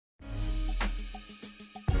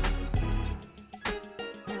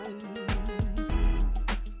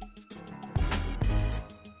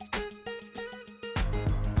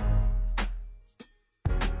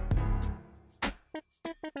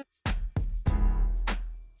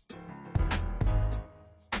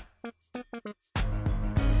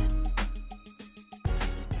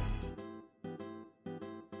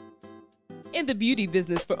In the beauty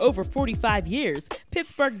business for over 45 years,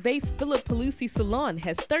 Pittsburgh-based Philip Pelusi Salon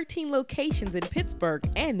has 13 locations in Pittsburgh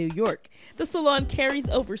and New York. The salon carries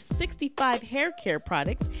over 65 hair care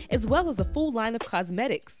products as well as a full line of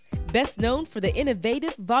cosmetics. Best known for the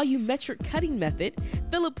innovative volumetric cutting method,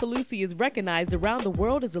 Philip Pelusi is recognized around the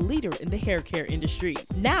world as a leader in the hair care industry.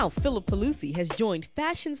 Now, Philip Pelusi has joined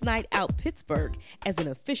Fashion's Night Out Pittsburgh as an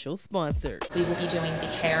official sponsor. We will be doing the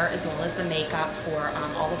hair as well as the makeup for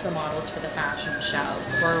all of the models for the fashion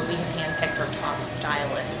shows, where we have handpicked our top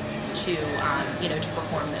stylists to, to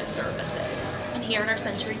perform those services. And here at our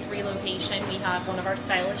Century 3 location, we have one of our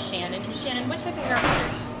stylists, Shannon. And Shannon, what type of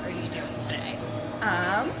haircut are you doing today?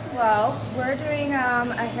 Well, we're doing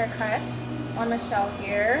a haircut on Michelle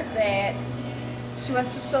here that she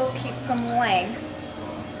wants to still keep some length,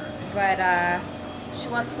 but she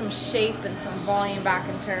wants some shape and some volume back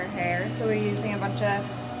into her hair. So we're using a bunch of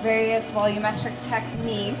various volumetric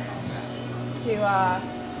techniques to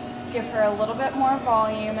give her a little bit more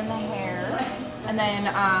volume in the hair, and then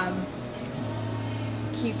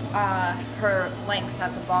keep her length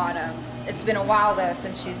at the bottom. It's been a while though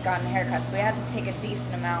since she's gotten a haircut, so we had to take a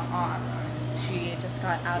decent amount off. She just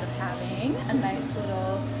got out of having a nice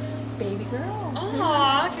little baby girl.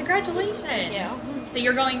 Aw, congratulations. Thank you. So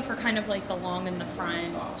you're going for kind of like the long in the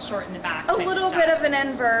front, short in the back A little bit of an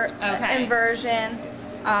inversion,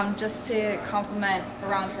 just to complement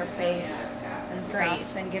around her face and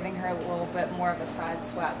stuff, and giving her a little bit more of a side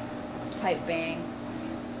swept type bang.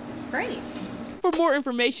 Great. For more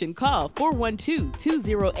information, call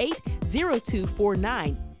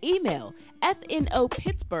 412-208-0249, email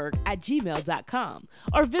fnopittsburgh@gmail.com,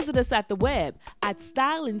 or visit us at the web at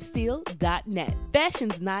styleandsteel.net.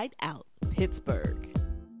 Fashion's Night Out, Pittsburgh.